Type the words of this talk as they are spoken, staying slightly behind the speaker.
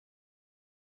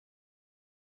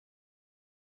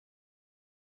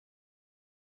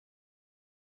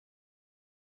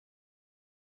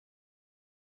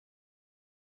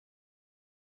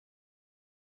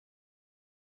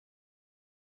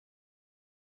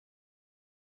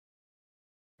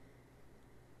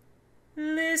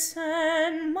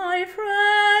Listen, my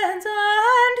friends,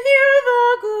 and hear the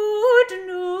good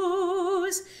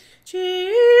news.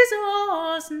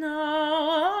 Jesus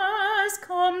now has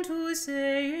come to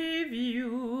save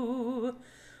you.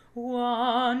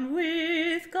 One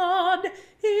with God,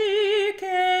 he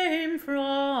came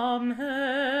from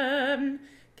heaven,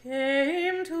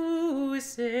 came to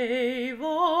save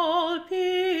all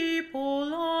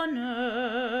people on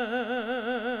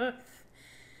earth.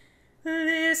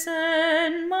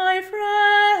 Listen, my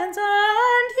friends,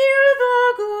 and hear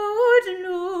the good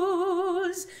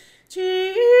news.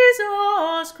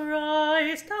 Jesus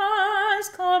Christ has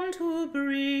come to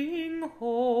bring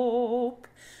hope.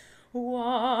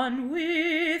 One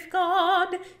with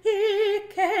God, he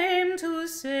came to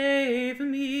save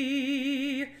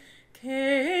me,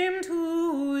 came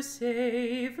to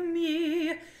save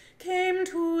me, came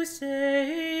to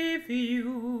save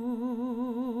you.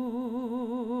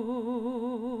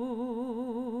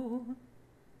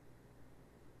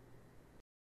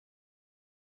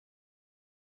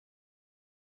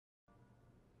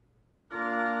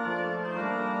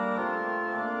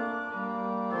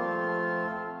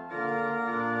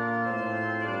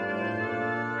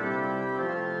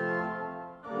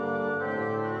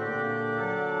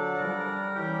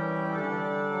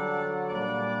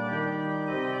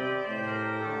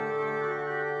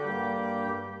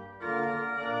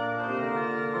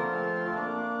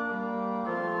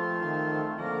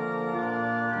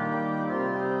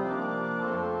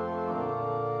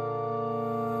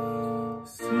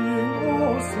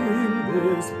 Sing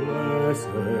this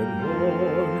blessed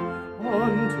morn,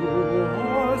 unto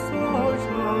us a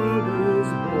child is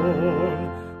born,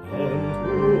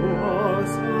 unto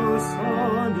us a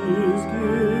son is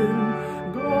given,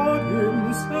 God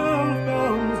himself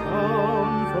comes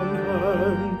down from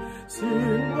heaven.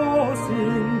 Sing, oh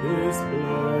sing this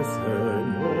blessed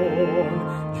morn,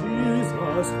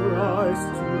 Jesus Christ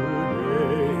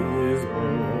today is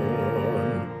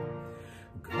born.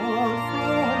 God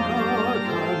from God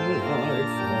and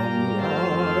light from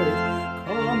light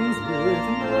comes with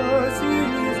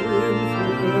mercies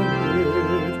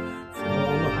infinite.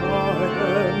 From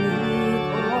heaven he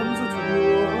comes to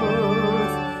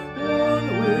earth, one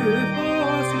with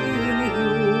us in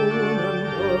human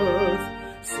birth.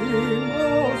 Sing,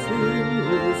 oh sing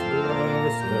this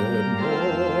blessed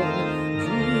morn,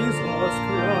 Jesus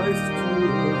Christ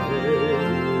today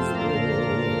is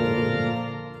born.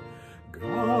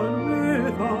 God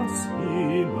with us,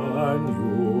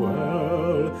 Emmanuel,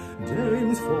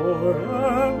 deigns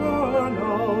forever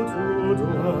now to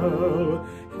dwell.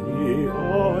 He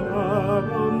on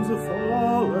Adam's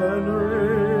fallen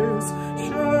race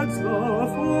sheds the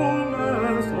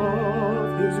fullness of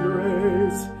his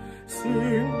grace.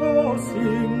 Sing, oh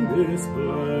sing this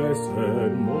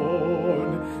blessed morn,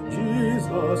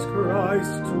 Jesus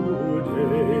Christ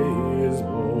today is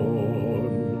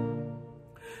born.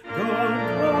 God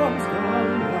comes down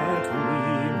that we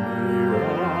may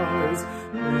rise,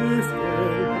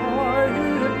 lifted by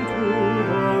him to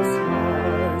the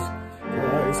skies.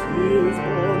 Christ is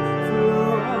born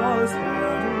for us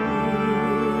that we,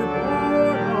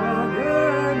 born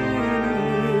again in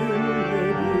him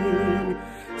may be.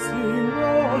 Sing,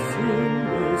 oh sing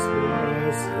this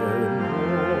blessed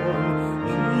morn,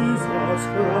 Jesus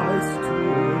Christ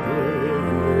today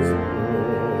is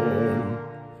born.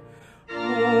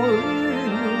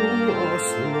 Renew us,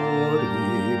 Lord, we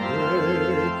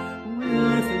pray,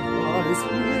 with thy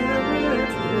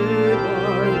Spirit day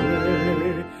by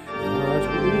day, that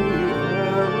we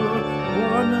ever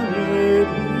one may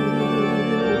be,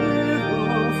 with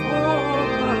the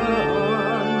Father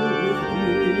and with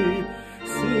thee.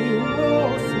 Sing,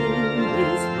 oh sing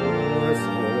this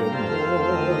blessed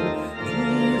morn,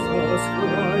 Jesus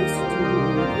Christ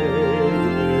today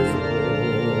is born.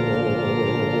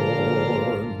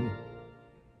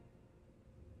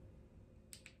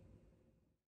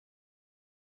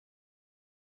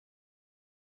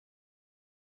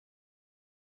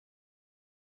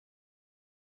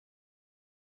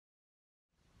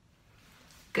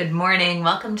 Good morning.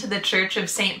 Welcome to the Church of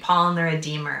St. Paul and the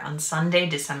Redeemer on Sunday,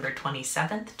 December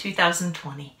 27th,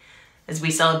 2020, as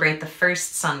we celebrate the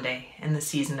first Sunday in the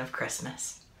season of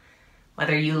Christmas.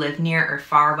 Whether you live near or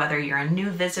far, whether you're a new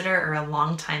visitor or a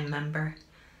longtime member,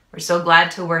 we're so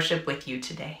glad to worship with you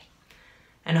today,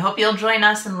 and hope you'll join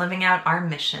us in living out our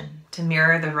mission to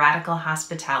mirror the radical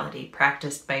hospitality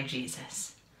practiced by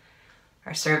Jesus.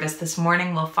 Our service this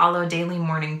morning will follow daily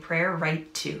morning prayer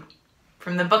Rite 2,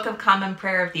 from the Book of Common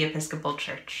Prayer of the Episcopal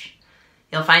Church.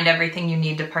 You'll find everything you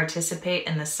need to participate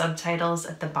in the subtitles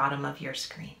at the bottom of your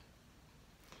screen.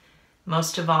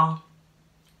 Most of all,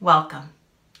 welcome.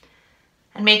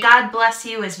 And may God bless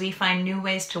you as we find new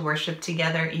ways to worship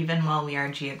together even while we are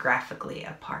geographically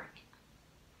apart.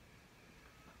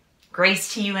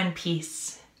 Grace to you and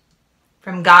peace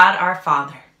from God our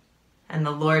Father and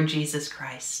the Lord Jesus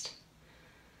Christ.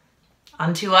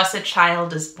 Unto us a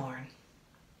child is born,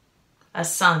 a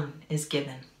son is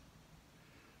given.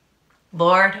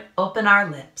 Lord, open our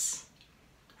lips,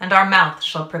 and our mouth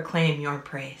shall proclaim your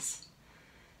praise.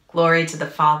 Glory to the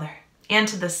Father, and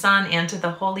to the Son, and to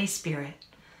the Holy Spirit,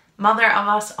 Mother of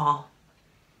us all,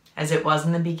 as it was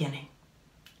in the beginning,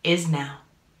 is now,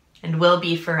 and will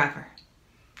be forever.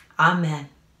 Amen.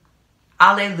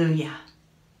 Alleluia.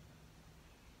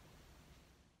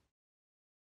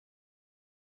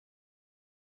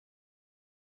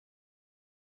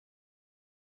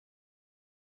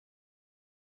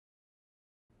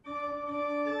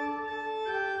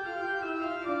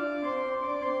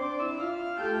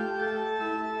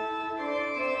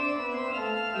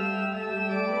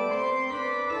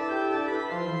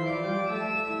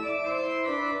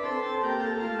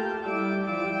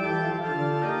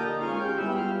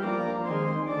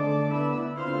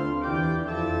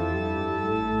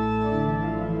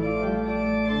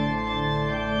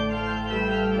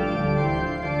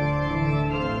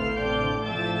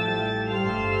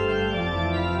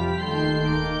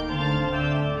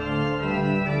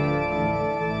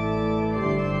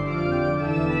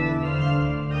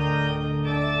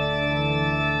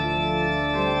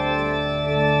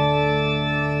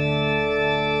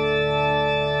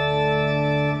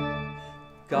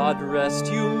 God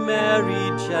rest you,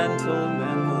 merry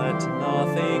gentlemen, let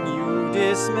nothing you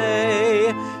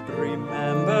dismay.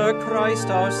 Remember Christ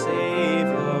our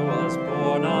Savior was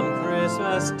born on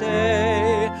Christmas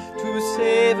Day, to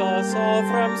save us all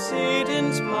from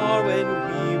Satan's power when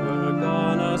we were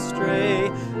gone astray.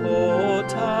 Oh,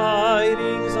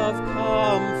 tidings of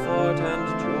comfort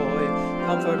and joy,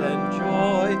 comfort and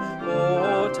joy.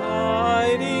 Oh,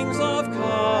 tidings of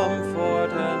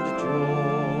comfort and joy.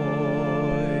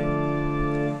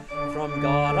 From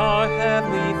God our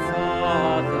Heavenly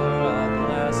Father a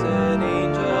blessed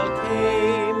angel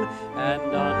came,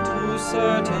 and unto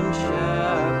certain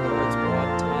shepherds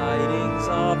brought tidings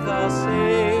of the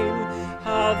same,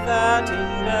 how that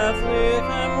in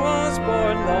Bethlehem was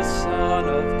born the Son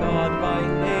of God by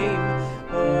name.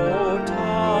 Oh,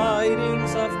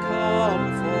 tidings of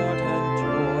comfort and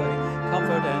joy,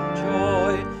 comfort and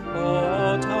joy.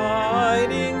 Oh,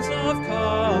 tidings of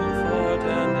comfort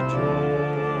and joy.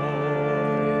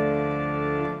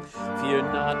 Fear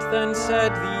not, then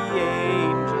said the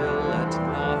angel, let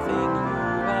nothing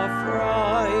you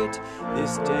affright.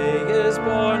 This day is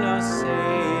born a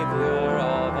Savior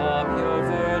of a pure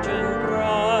virgin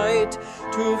bride,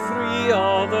 to free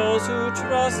all those who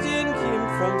trust in Him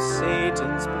from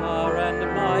Satan's power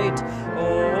and might.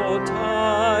 Oh,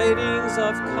 tidings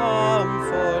of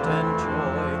comfort and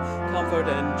joy, comfort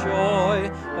and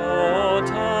joy. Oh,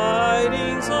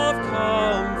 tidings of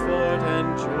comfort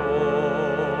and joy.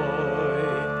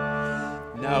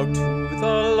 Now to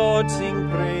the Lord sing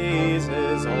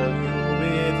praises, all you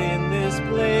within this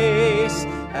place,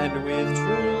 and with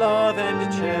true love and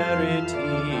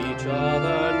charity each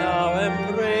other now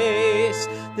embrace.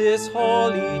 This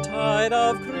holy tide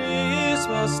of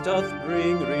Christmas doth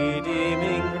bring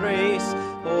redeeming grace.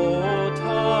 Oh,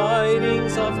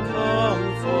 tidings of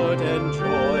comfort and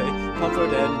joy,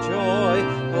 comfort and joy.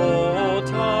 Oh,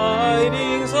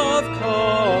 tidings of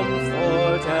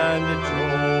comfort and joy.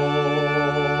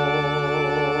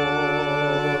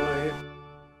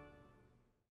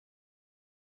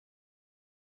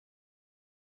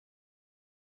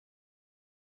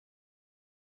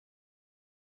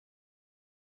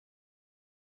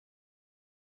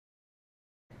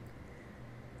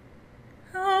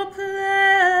 How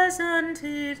pleasant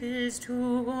it is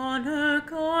to honor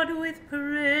God with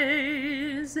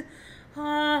praise.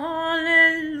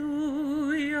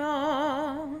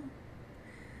 Hallelujah.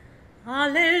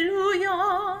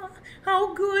 Hallelujah.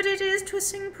 How good it is to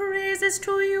sing praises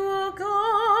to you, O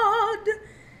God.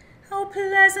 How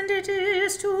pleasant it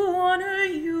is to honor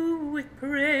you with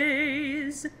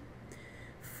praise.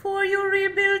 For you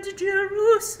rebuild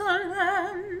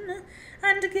Jerusalem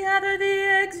and gather the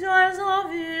exiles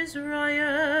of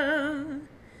Israel.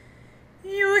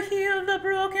 You heal the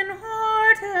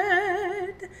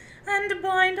broken-hearted and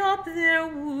bind up their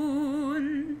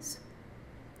wounds.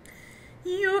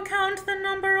 You count the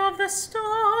number of the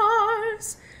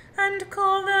stars and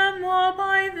call them all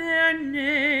by their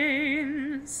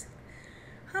names.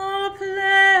 How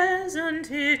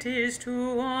pleasant it is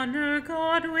to honor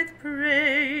God with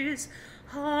praise.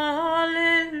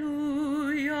 Hallelujah.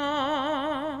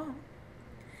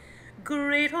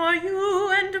 Great are you,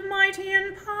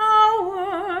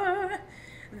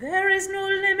 There is no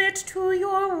limit to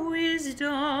your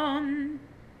wisdom.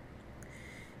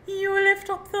 You lift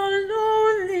up the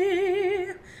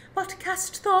lowly, but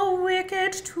cast the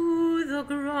wicked to the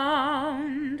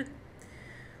ground.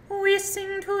 We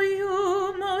sing to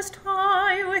you, Most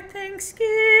High, with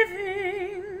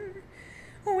thanksgiving.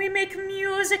 We make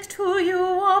music to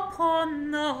you upon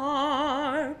the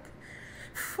harp.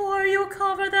 For you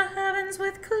cover the heavens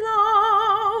with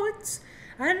clouds,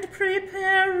 and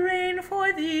prepare rain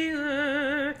for the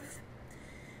earth.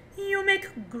 You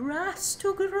make grass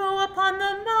to grow upon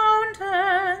the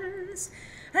mountains,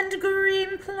 and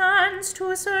green plants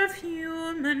to serve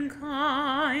humankind.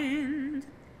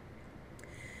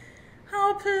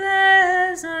 How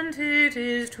pleasant it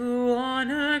is to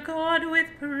honor God with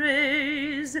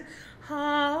praise.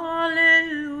 Hallelujah.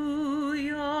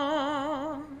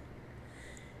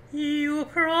 You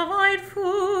provide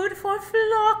food for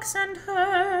flocks and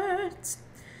herds,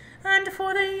 and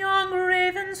for the young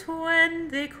ravens when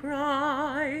they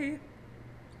cry.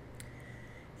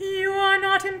 You are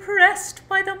not impressed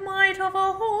by the might of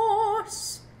a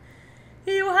horse.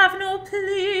 You have no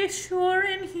pleasure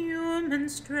in human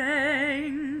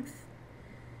strength.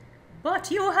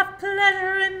 But you have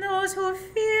pleasure in those who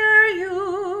fear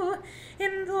you,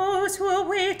 in those who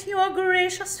await your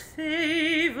gracious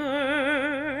favor.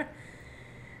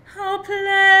 How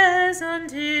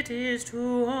pleasant it is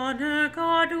to honor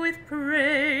God with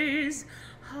praise.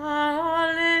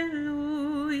 Hallelujah.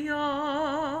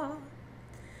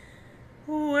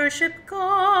 Worship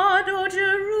God, O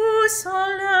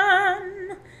Jerusalem.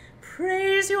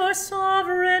 Praise your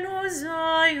sovereign, O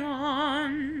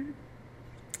Zion.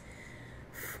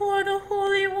 For the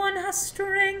Holy One has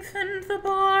strengthened the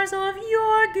bars of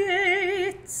your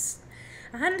gates,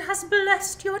 and has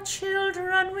blessed your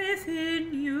children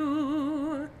within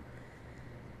you.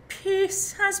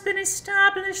 Peace has been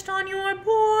established on your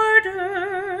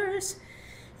borders.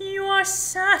 You are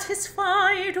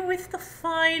satisfied with the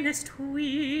finest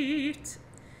wheat.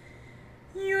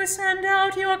 You send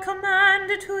out your command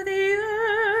to the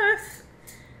earth,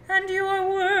 and your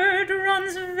word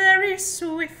runs very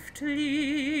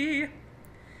swiftly.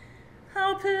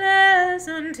 How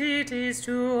pleasant it is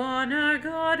to honor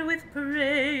God with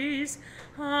praise.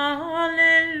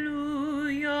 Hallelujah.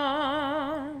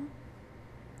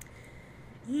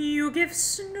 You give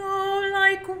snow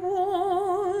like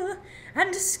wool,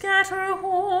 and scatter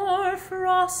hoar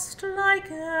frost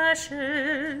like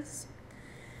ashes.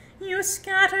 You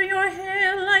scatter your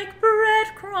hail like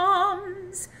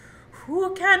breadcrumbs.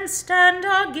 Who can stand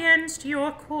against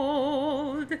your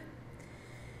cold?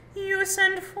 You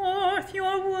send forth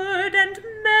your word and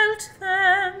melt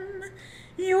them.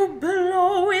 You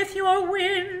blow with your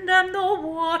wind, and the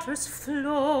waters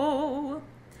flow.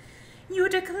 You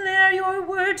declare your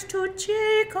word to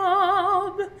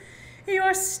Jacob,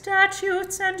 your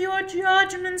statutes and your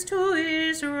judgments to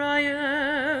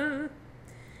Israel.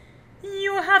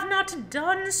 You have not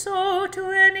done so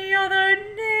to any other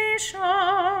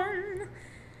nation.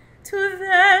 To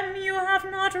them you have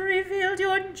not revealed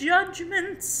your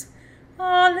judgments.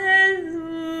 Alleluia.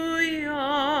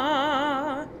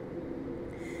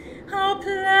 How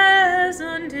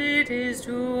pleasant it is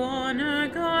to honor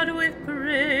God with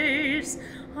praise.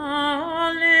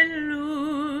 Alleluia.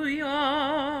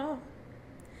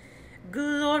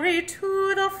 Glory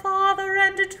to the Father,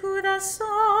 and to the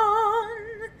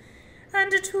Son,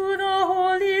 and to the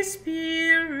Holy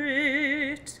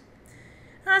Spirit,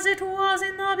 as it was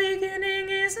in the beginning,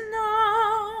 is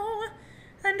now,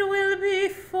 and will be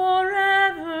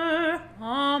forever.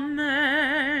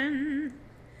 Amen.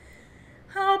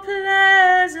 How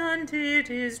pleasant it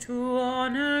is to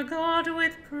honor God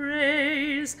with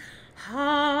praise.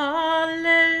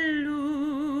 Hallelujah.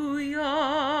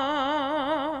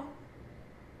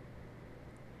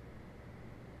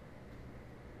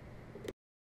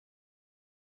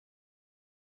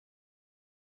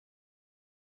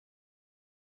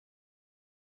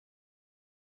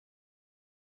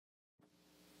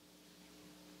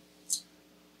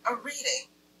 A reading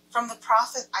from the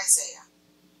prophet Isaiah.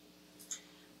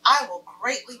 I will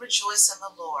greatly rejoice in the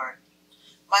Lord.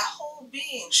 My whole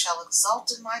being shall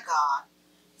exult in my God,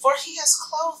 for he has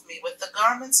clothed me with the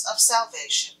garments of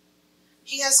salvation.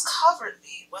 He has covered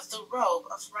me with the robe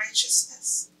of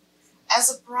righteousness. As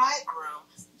a bridegroom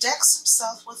decks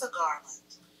himself with a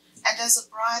garland, and as a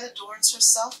bride adorns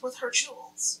herself with her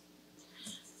jewels.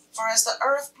 For as the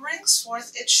earth brings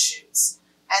forth its shoots,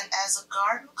 and as a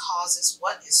garden causes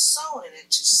what is sown in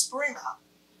it to spring up,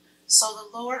 so the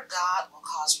Lord God will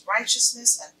cause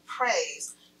righteousness and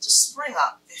praise to spring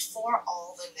up before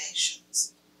all the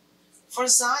nations. For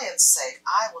Zion's sake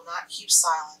I will not keep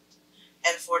silent.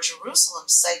 And for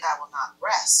Jerusalem's sake I will not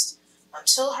rest,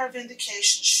 until her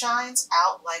vindication shines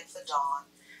out like the dawn,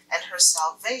 and her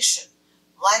salvation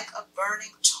like a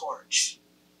burning torch.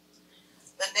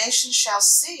 The nations shall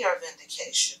see your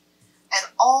vindication,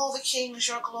 and all the kings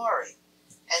your glory,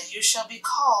 and you shall be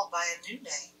called by a new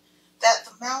name, that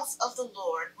the mouth of the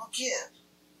Lord will give.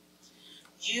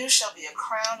 You shall be a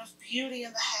crown of beauty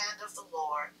in the hand of the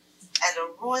Lord, and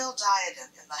a royal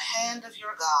diadem in the hand of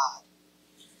your God.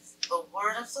 The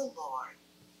word of the Lord.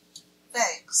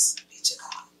 Thanks be to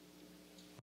God.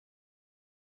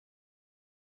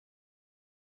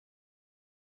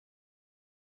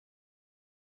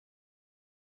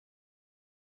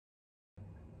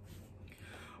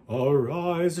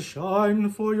 Arise, shine,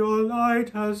 for your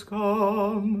light has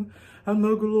come, and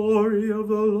the glory of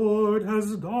the Lord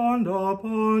has dawned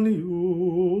upon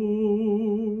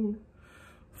you.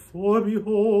 For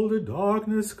behold,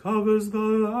 darkness covers the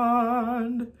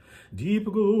land, deep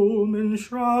gloom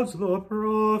enshrouds the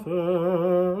prophets.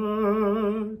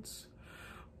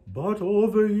 But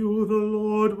over you the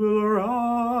Lord will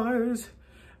arise,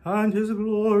 and his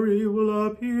glory will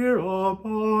appear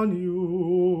upon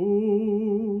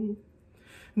you.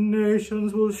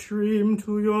 Nations will stream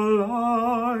to your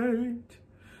light,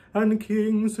 and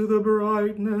kings to the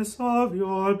brightness of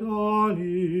your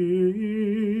dawning.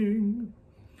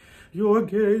 Your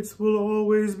gates will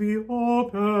always be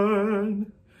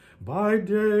open. By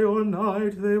day or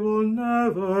night they will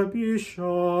never be shut.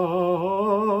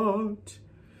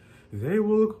 They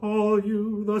will call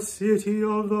you the city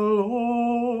of the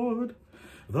Lord,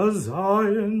 the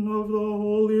Zion of the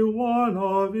Holy One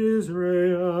of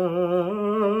Israel.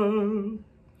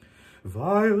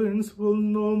 Violence will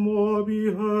no more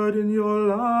be heard in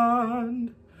your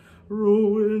land,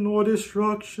 ruin or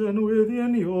destruction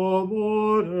within your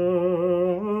borders.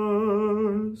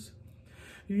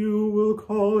 You will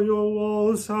call your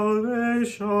walls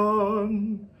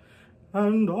salvation,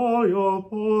 and all your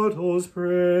portals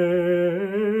praise.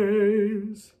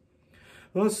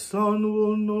 The sun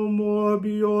will no more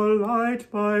be your light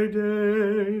by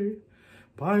day.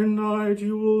 By night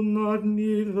you will not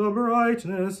need the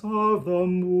brightness of the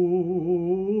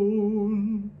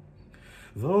moon.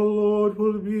 The Lord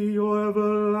will be your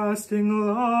everlasting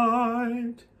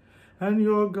light, and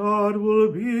your God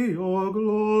will be your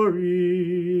glory.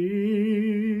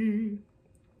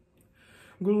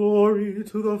 Glory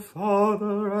to the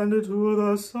Father, and to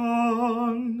the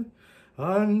Son,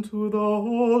 and to the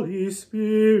Holy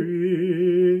Spirit,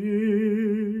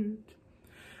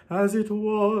 as it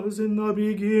was in the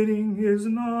beginning, is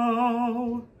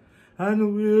now,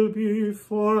 and will be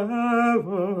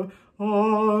forever.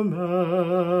 Amen.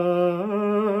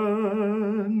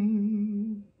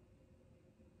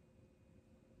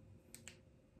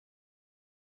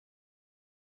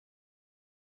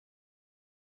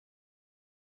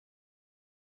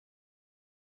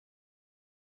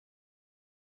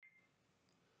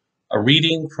 A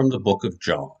reading from the book of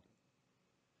John.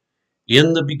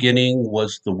 In the beginning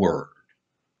was the Word,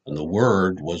 and the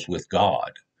Word was with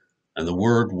God, and the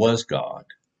Word was God.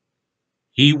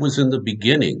 He was in the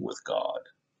beginning with God.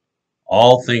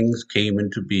 All things came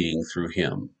into being through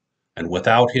him, and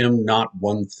without him not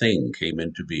one thing came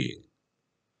into being.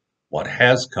 What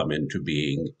has come into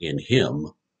being in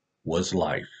him was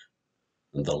life,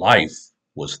 and the life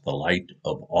was the light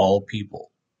of all people.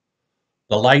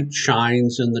 The light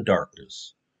shines in the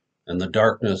darkness, and the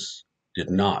darkness did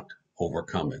not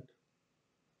overcome it.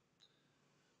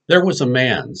 There was a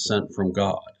man sent from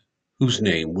God, whose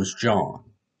name was John.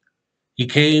 He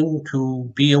came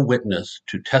to be a witness,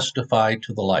 to testify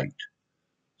to the light,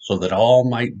 so that all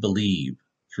might believe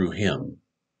through him.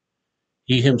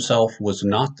 He himself was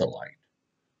not the light,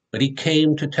 but he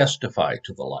came to testify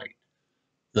to the light.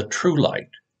 The true light,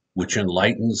 which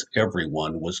enlightens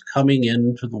everyone, was coming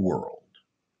into the world.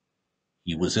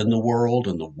 He was in the world,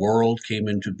 and the world came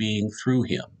into being through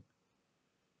him.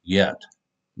 Yet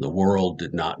the world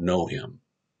did not know him.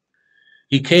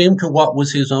 He came to what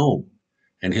was his own,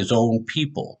 and his own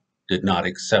people did not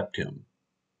accept him.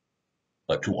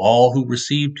 But to all who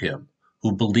received him,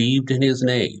 who believed in his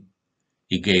name,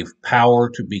 he gave power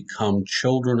to become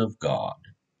children of God,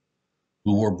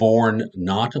 who were born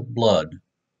not of blood,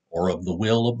 or of the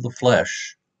will of the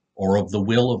flesh, or of the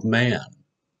will of man,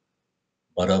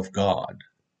 but of God.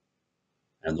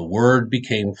 And the Word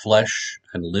became flesh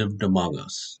and lived among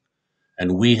us,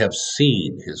 and we have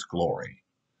seen his glory,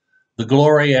 the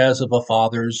glory as of a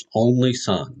Father's only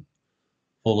Son,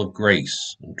 full of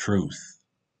grace and truth.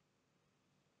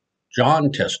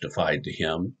 John testified to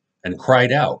him and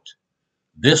cried out,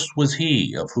 "This was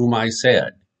he of whom I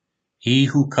said, 'He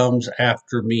who comes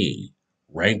after me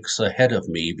ranks ahead of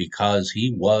me because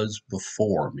he was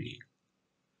before me.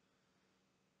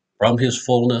 From his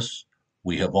fullness,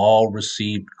 we have all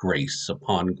received grace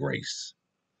upon grace.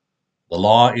 The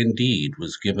law indeed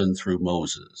was given through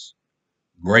Moses.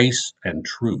 Grace and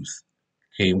truth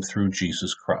came through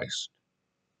Jesus Christ.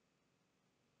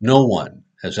 No one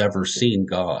has ever seen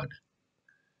God.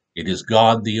 It is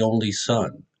God the only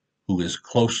Son, who is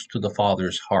close to the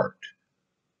Father's heart,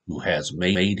 who has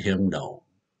made him known.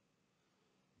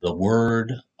 The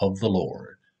word of the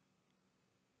Lord.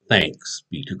 Thanks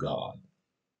be to God.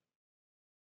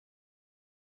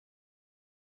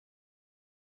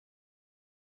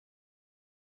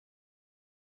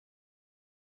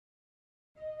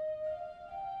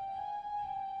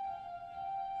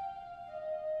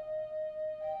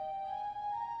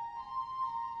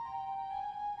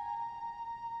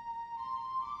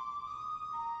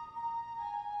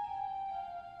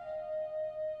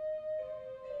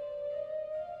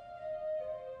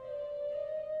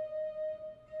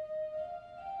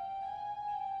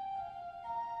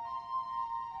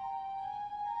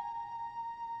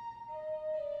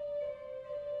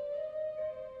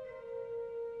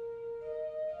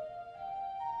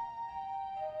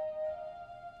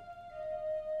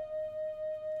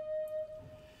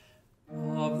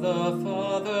 Of the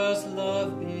Father's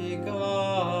love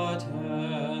begotten,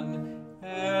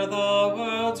 ere the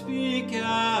worlds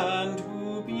began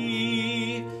to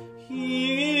be,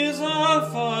 he is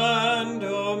Alpha and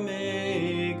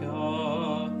Omega,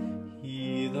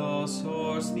 he the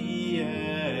source, the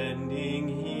ending,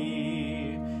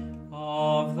 he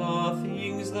of the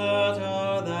things that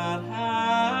are, that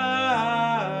have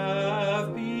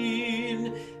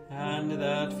been, and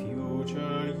that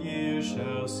future years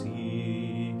shall see.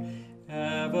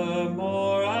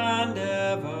 Evermore and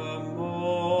evermore.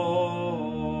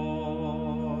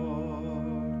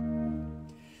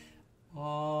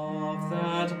 Of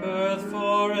that birth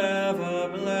forever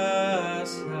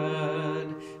blessed,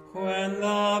 when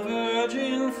the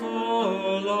Virgin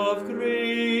full of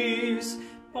grace,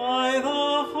 by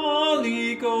the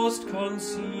Holy Ghost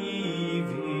conceiving,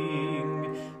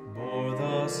 bore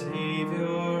the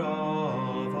Saviour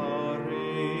of our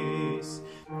race,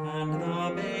 and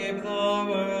the babe the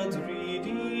world's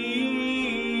Redeemer,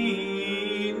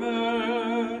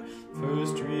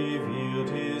 first revealed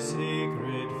his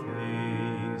sacred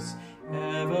face,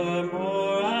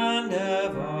 evermore and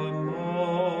evermore.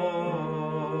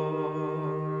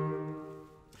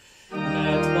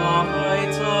 Let the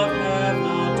heights of heaven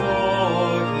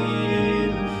adore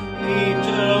him,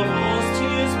 angel hosts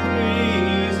his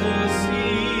praises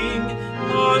sing,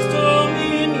 Lord's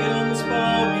dominions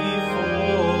bow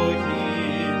before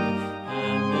him,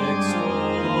 and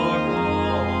extol our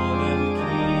God and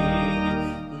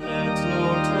King. Let no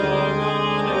tongue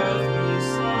on earth be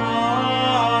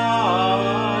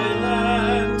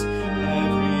silent,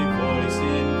 every voice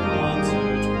in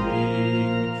concert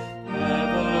ring,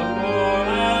 evermore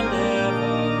and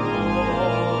evermore.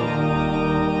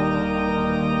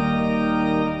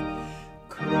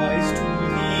 Christ, to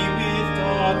thee with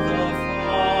God the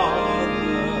Father,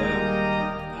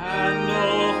 and the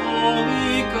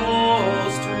Holy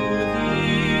Ghost to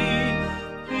thee,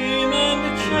 hymn and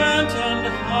chant and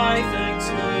high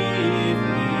thanksgiving,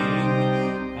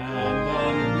 and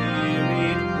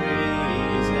unwearied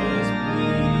praises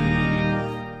be.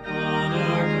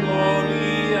 Honor,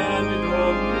 glory, and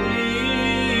dominion,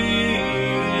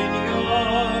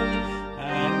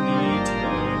 and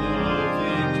eternal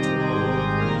victory,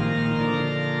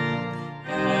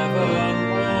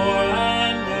 evermore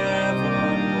and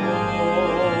evermore.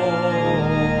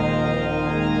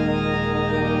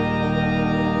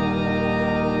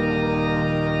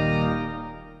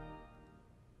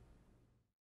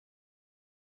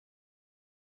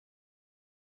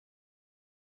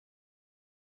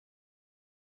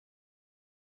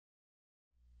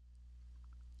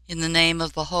 In the name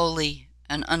of the Holy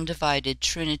and Undivided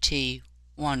Trinity,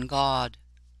 one God.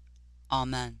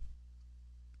 Amen.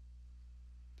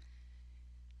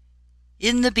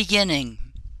 In the beginning.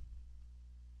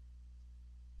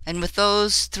 And with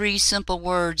those three simple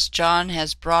words, John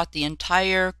has brought the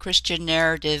entire Christian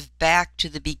narrative back to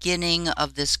the beginning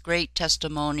of this great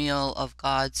testimonial of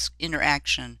God's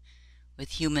interaction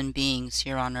with human beings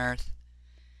here on earth.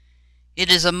 It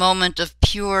is a moment of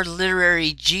pure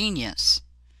literary genius.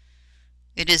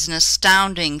 It is an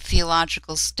astounding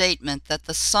theological statement that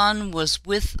the Son was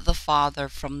with the Father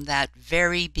from that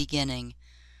very beginning,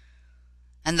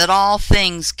 and that all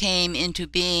things came into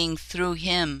being through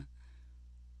him,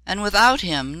 and without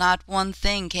him not one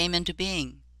thing came into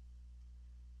being.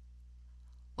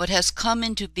 What has come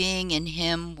into being in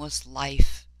him was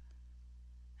life,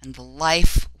 and the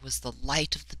life was the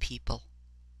light of the people.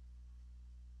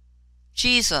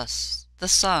 Jesus, the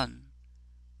Son,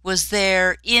 was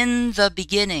there in the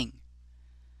beginning.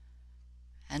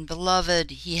 And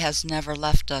beloved, he has never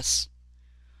left us,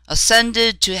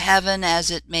 ascended to heaven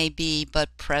as it may be,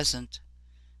 but present,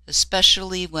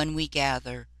 especially when we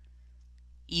gather,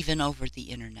 even over the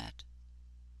internet.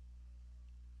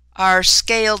 Our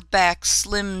scaled-back,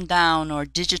 slimmed-down, or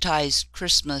digitized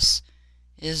Christmas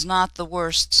is not the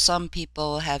worst some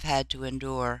people have had to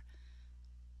endure.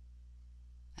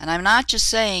 And I'm not just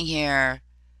saying here,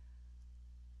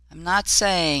 I'm not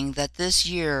saying that this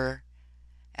year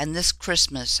and this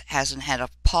Christmas hasn't had a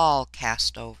pall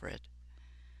cast over it.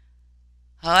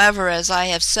 However, as I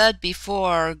have said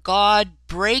before, God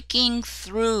breaking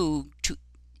through to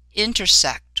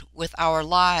intersect with our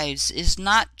lives is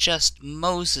not just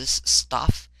Moses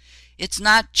stuff, it's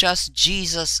not just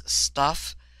Jesus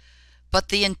stuff, but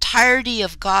the entirety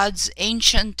of God's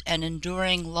ancient and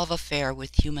enduring love affair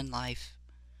with human life.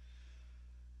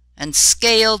 And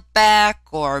scaled back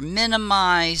or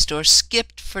minimized or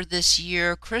skipped for this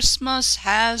year, Christmas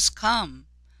has come.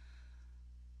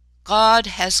 God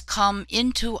has come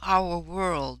into our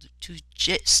world to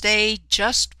stay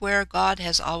just where God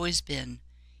has always been,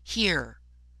 here,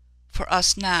 for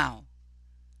us now.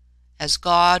 As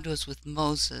God was with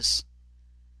Moses,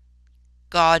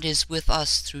 God is with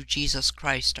us through Jesus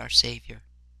Christ our Savior.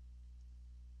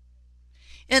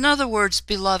 In other words,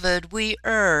 beloved, we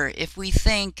err if we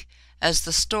think, as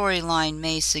the storyline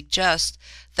may suggest,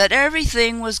 that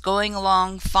everything was going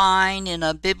along fine in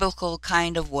a biblical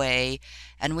kind of way,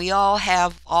 and we all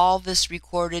have all this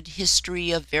recorded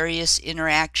history of various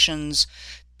interactions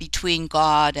between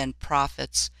God and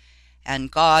prophets,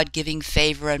 and God giving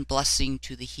favor and blessing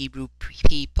to the Hebrew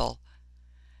people.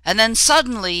 And then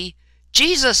suddenly,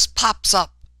 Jesus pops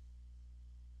up.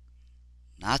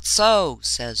 Not so,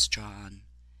 says John.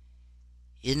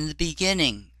 In the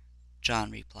beginning,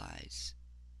 John replies,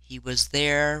 he was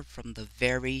there from the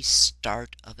very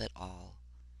start of it all.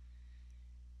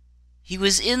 He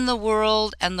was in the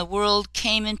world, and the world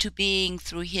came into being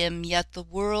through him, yet the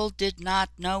world did not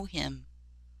know him.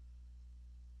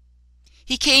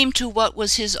 He came to what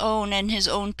was his own, and his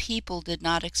own people did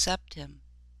not accept him.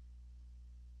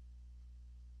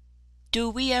 Do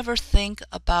we ever think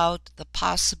about the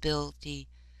possibility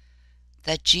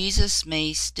that Jesus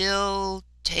may still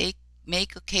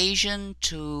make occasion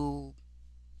to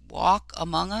walk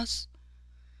among us?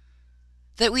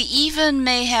 That we even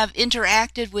may have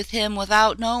interacted with him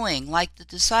without knowing, like the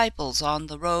disciples on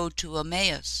the road to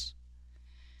Emmaus?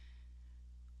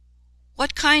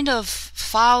 What kind of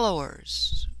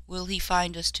followers will he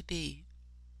find us to be?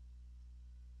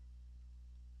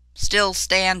 Still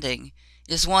standing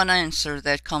is one answer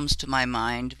that comes to my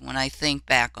mind when I think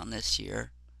back on this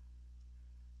year.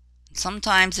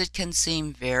 Sometimes it can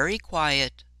seem very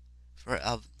quiet for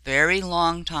a very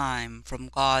long time from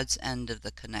God's end of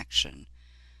the connection.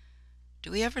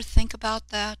 Do we ever think about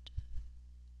that?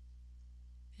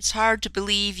 It's hard to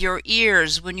believe your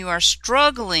ears when you are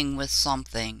struggling with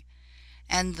something,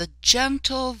 and the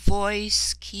gentle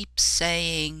voice keeps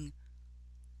saying,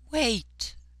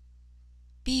 "Wait,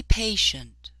 be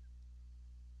patient.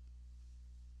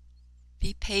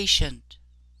 Be patient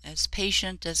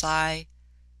as I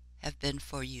have been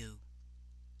for you."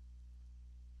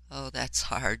 Oh, that's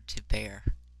hard to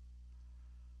bear.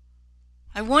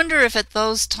 I wonder if at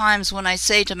those times when I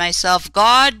say to myself,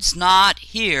 "God's not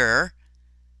here,"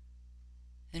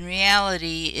 in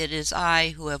reality it is I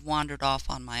who have wandered off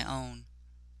on my own.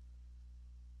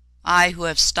 I who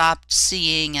have stopped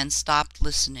seeing and stopped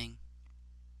listening.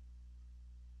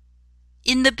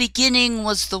 In the beginning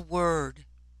was the Word,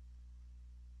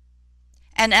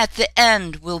 and at the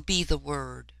end will be the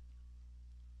Word.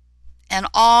 And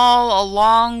all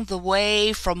along the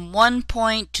way, from one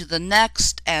point to the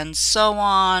next, and so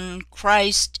on,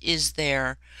 Christ is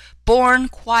there, born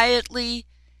quietly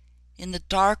in the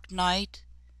dark night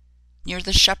near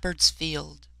the shepherd's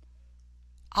field.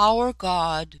 Our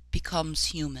God becomes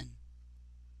human.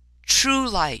 True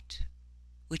light,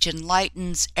 which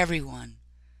enlightens everyone,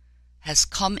 has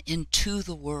come into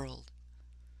the world.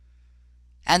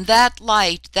 And that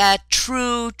light, that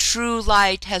true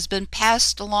light, has been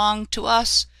passed along to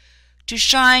us to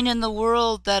shine in the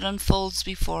world that unfolds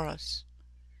before us.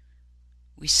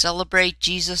 We celebrate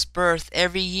Jesus' birth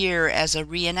every year as a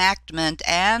reenactment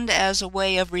and as a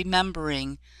way of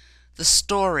remembering the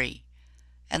story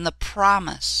and the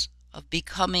promise of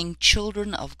becoming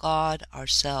children of God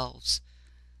ourselves,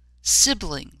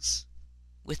 siblings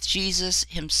with Jesus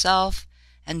himself,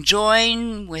 and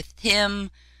join with him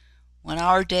when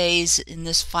our days in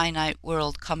this finite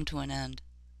world come to an end.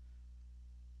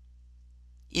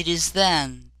 It is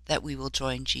then that we will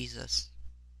join Jesus.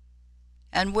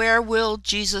 And where will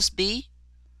Jesus be?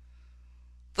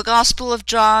 The Gospel of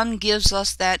John gives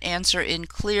us that answer in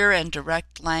clear and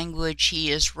direct language.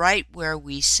 He is right where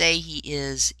we say he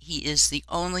is. He is the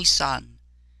only Son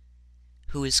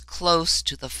who is close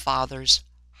to the Father's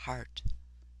heart.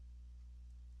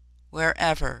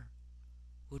 Wherever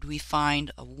would we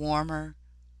find a warmer,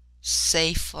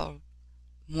 safer,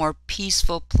 more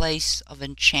peaceful place of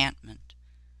enchantment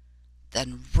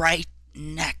than right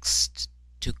next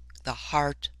to the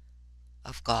heart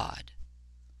of God?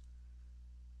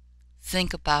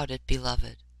 Think about it,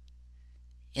 beloved.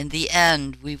 In the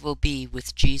end, we will be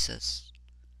with Jesus,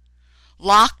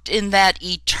 locked in that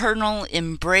eternal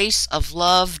embrace of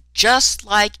love, just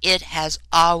like it has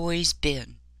always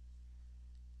been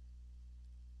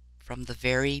from the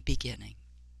very beginning.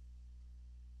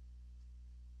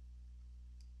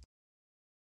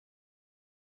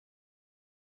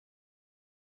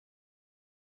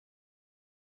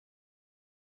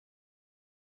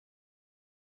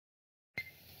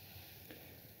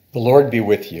 The Lord be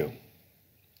with you.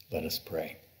 Let us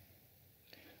pray.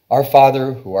 Our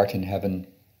Father, who art in heaven,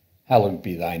 hallowed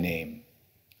be thy name.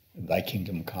 Thy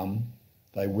kingdom come,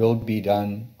 thy will be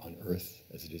done on earth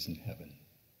as it is in heaven.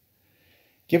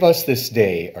 Give us this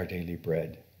day our daily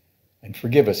bread, and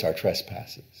forgive us our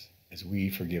trespasses, as we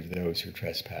forgive those who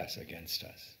trespass against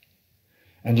us.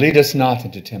 And lead us not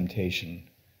into temptation,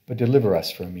 but deliver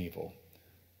us from evil.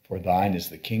 For thine is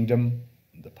the kingdom,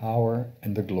 the power,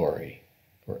 and the glory,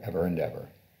 forever and ever.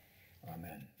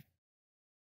 Amen.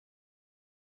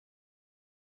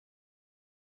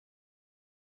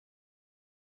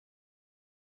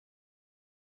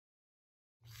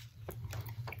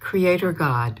 Creator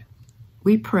God,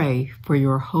 we pray for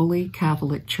your holy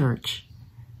Catholic Church,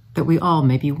 that we all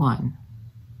may be one.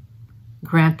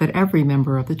 Grant that every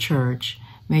member of the Church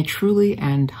may truly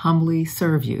and humbly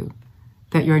serve you,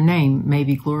 that your name may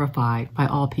be glorified by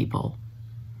all people.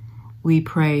 We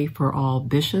pray for all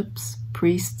bishops,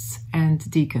 priests, and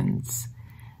deacons,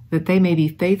 that they may be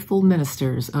faithful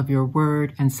ministers of your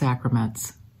word and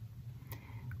sacraments.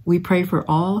 We pray for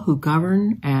all who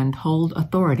govern and hold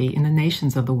authority in the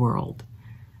nations of the world,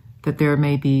 that there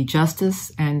may be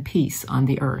justice and peace on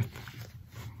the earth.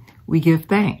 We give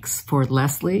thanks for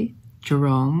Leslie,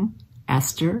 Jerome,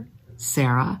 Esther,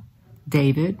 Sarah,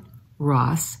 David,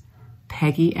 Ross,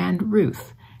 Peggy, and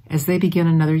Ruth as they begin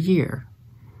another year,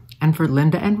 and for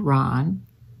Linda and Ron,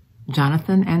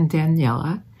 Jonathan and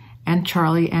Daniela, and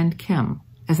Charlie and Kim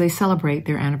as they celebrate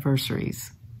their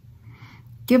anniversaries.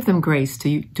 Give them grace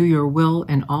to do your will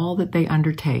in all that they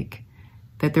undertake,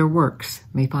 that their works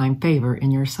may find favor in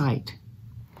your sight.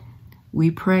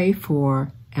 We pray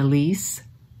for Elise,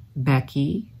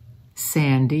 Becky,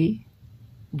 Sandy,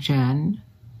 Jen,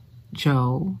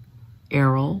 Joe,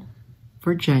 Errol,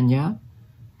 Virginia,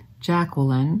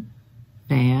 Jacqueline,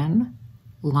 Van,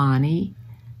 Lonnie,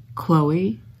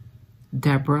 Chloe,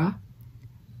 Deborah,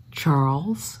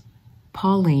 Charles,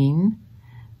 Pauline,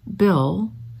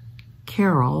 Bill,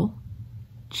 Carol,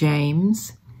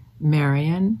 James,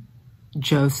 Marion,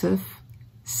 Joseph,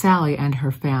 Sally and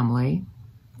her family,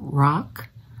 Rock,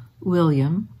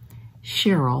 William,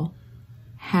 Cheryl,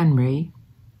 Henry,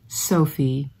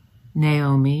 Sophie,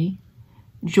 Naomi,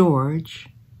 George,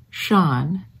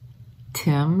 Sean,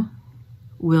 Tim,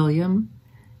 William,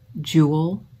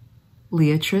 Jewel,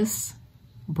 Leatrice,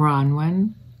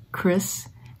 Bronwyn, Chris,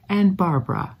 and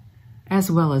Barbara,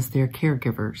 as well as their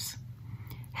caregivers.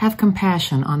 Have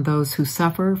compassion on those who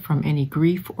suffer from any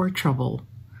grief or trouble,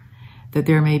 that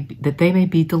they may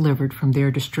be delivered from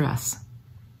their distress.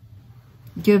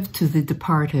 Give to the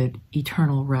departed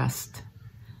eternal rest.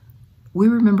 We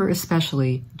remember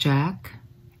especially Jack,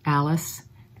 Alice,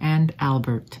 and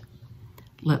Albert.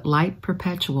 Let light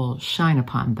perpetual shine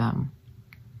upon them.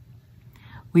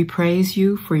 We praise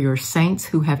you for your saints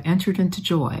who have entered into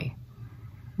joy.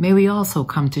 May we also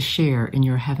come to share in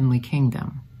your heavenly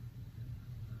kingdom.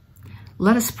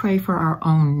 Let us pray for our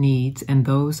own needs and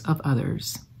those of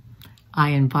others. I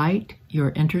invite your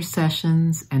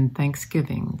intercessions and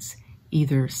thanksgivings,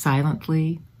 either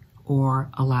silently or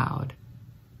aloud.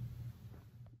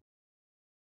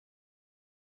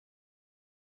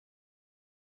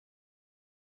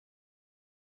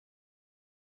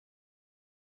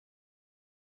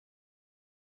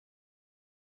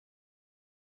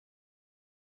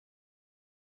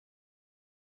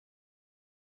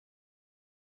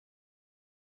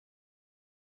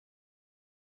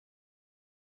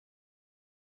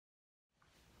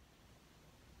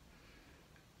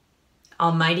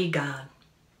 Almighty God,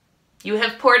 You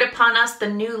have poured upon us the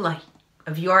new light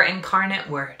of your incarnate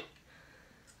word.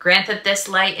 Grant that this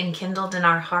light enkindled in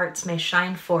our hearts may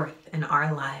shine forth in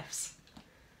our lives.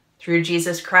 Through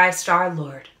Jesus Christ our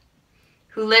Lord,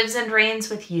 who lives and reigns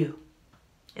with you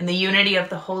in the unity of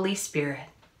the Holy Spirit,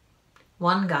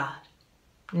 one God,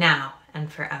 now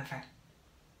and forever.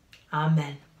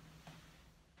 Amen.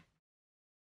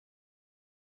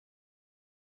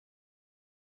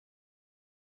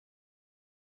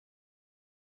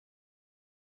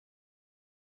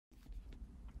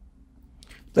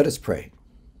 Let us pray.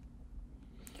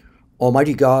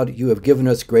 Almighty God, you have given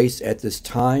us grace at this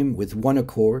time with one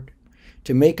accord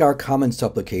to make our common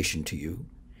supplication to you,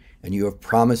 and you have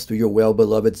promised through your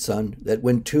well-beloved Son that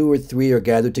when 2 or 3 are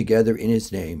gathered together in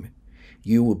his name,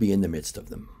 you will be in the midst of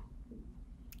them.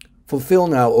 Fulfill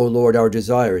now, O Lord, our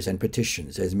desires and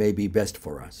petitions as may be best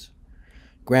for us,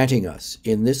 granting us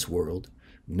in this world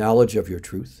knowledge of your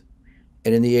truth,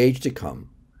 and in the age to come,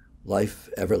 life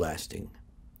everlasting.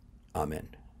 Amen.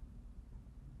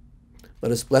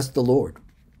 Let us bless the Lord.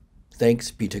 Thanks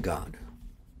be to God.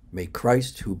 May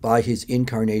Christ, who by his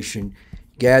incarnation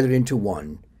gathered into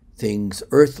one things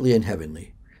earthly and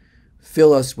heavenly,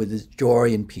 fill us with his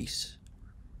joy and peace.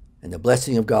 And the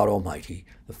blessing of God Almighty,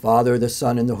 the Father, the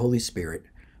Son, and the Holy Spirit,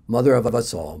 Mother of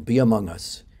us all, be among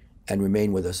us and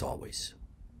remain with us always.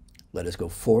 Let us go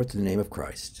forth in the name of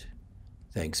Christ.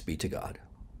 Thanks be to God.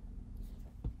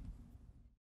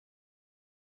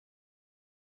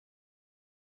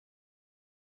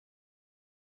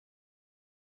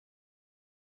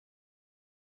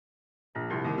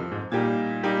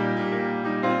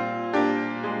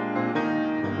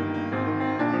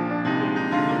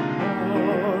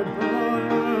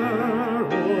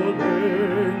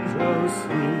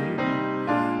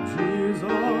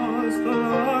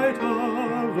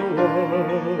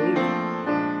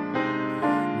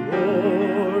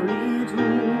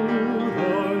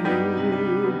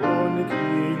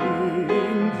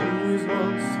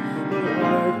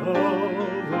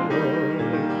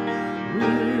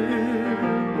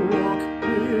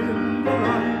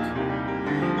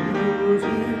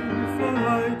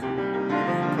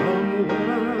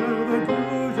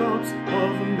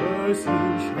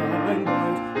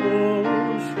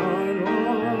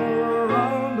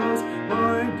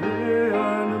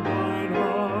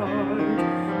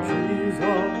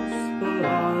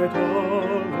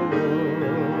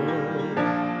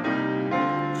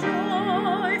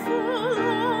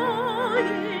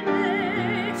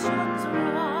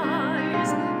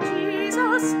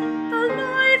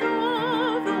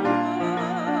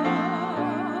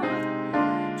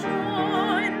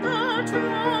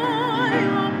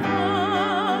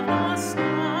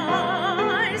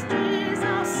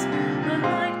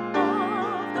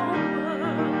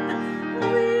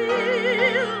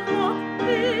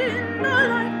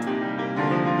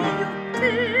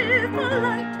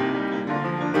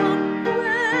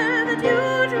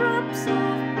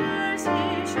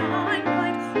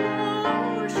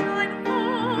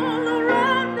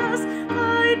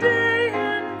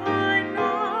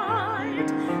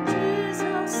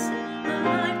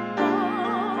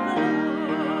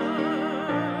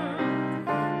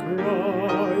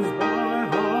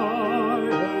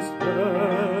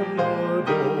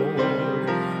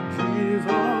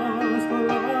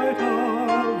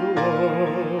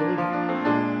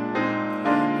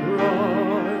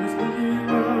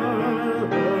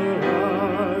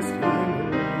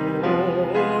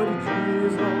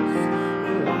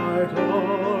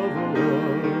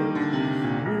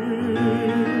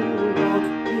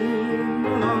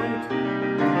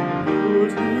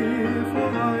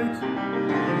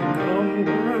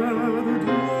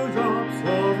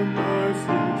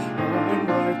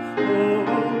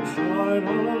 Shine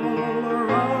all around.